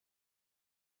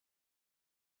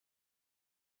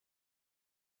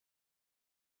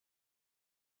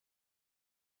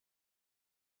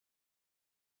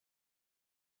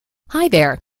Hi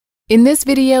there. In this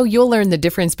video, you'll learn the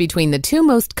difference between the two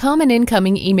most common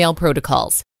incoming email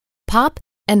protocols, POP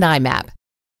and IMAP.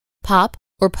 POP,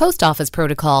 or Post Office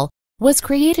Protocol, was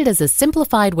created as a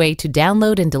simplified way to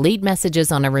download and delete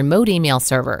messages on a remote email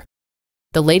server.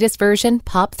 The latest version,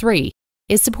 POP 3,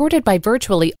 is supported by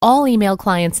virtually all email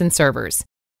clients and servers.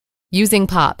 Using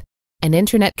POP, an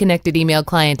internet-connected email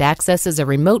client accesses a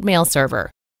remote mail server,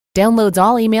 downloads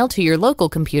all email to your local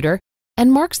computer,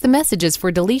 and marks the messages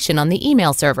for deletion on the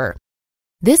email server.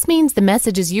 This means the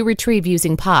messages you retrieve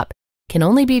using POP can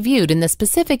only be viewed in the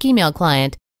specific email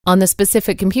client on the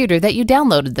specific computer that you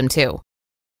downloaded them to.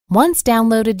 Once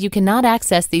downloaded, you cannot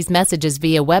access these messages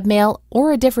via webmail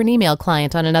or a different email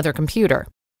client on another computer.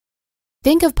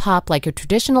 Think of POP like a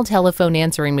traditional telephone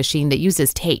answering machine that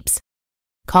uses tapes.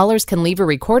 Callers can leave a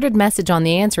recorded message on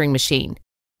the answering machine,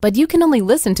 but you can only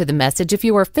listen to the message if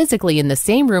you are physically in the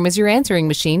same room as your answering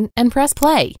machine and press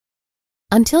play.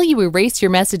 Until you erase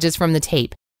your messages from the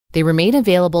tape, they remain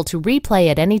available to replay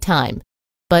at any time,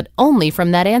 but only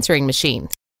from that answering machine.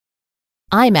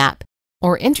 IMAP,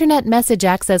 or Internet Message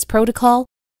Access Protocol,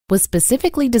 was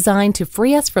specifically designed to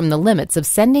free us from the limits of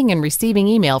sending and receiving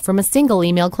email from a single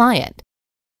email client.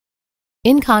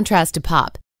 In contrast to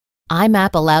POP,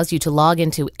 IMAP allows you to log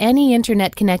into any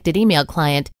internet-connected email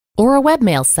client or a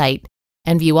webmail site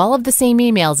and view all of the same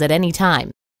emails at any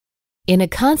time. In a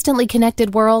constantly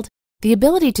connected world, the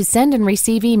ability to send and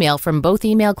receive email from both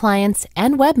email clients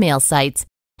and webmail sites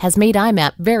has made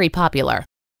IMAP very popular.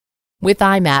 With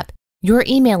IMAP, your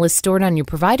email is stored on your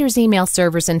provider's email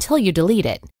servers until you delete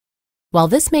it. While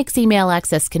this makes email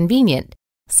access convenient,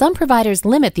 some providers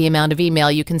limit the amount of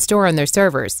email you can store on their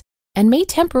servers and may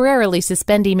temporarily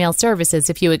suspend email services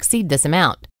if you exceed this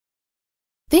amount.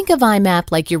 Think of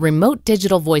IMAP like your remote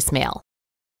digital voicemail.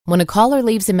 When a caller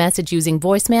leaves a message using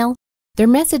voicemail, their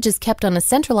message is kept on a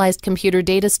centralized computer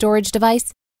data storage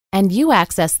device, and you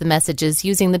access the messages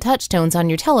using the touch tones on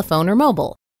your telephone or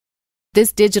mobile.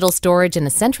 This digital storage in a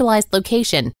centralized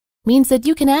location means that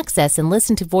you can access and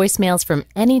listen to voicemails from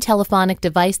any telephonic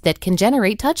device that can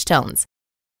generate touch tones.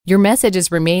 Your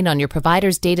messages remain on your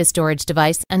provider's data storage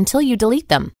device until you delete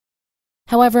them.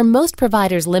 However, most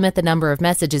providers limit the number of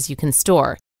messages you can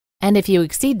store, and if you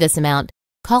exceed this amount,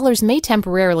 callers may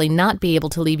temporarily not be able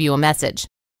to leave you a message.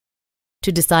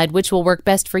 To decide which will work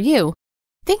best for you,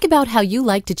 think about how you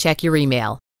like to check your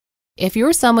email. If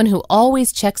you're someone who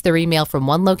always checks their email from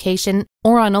one location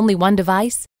or on only one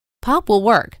device, POP will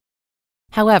work.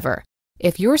 However,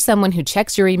 if you're someone who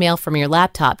checks your email from your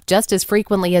laptop just as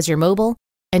frequently as your mobile,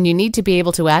 and you need to be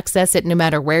able to access it no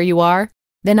matter where you are,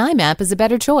 then IMAP is a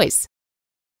better choice.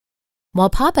 While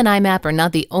POP and IMAP are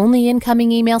not the only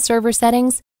incoming email server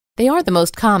settings, they are the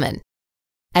most common.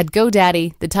 At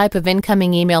GoDaddy, the type of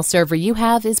incoming email server you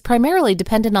have is primarily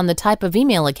dependent on the type of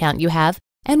email account you have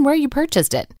and where you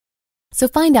purchased it. So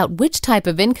find out which type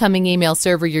of incoming email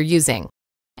server you're using.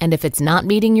 And if it's not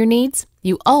meeting your needs,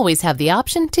 you always have the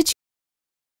option to choose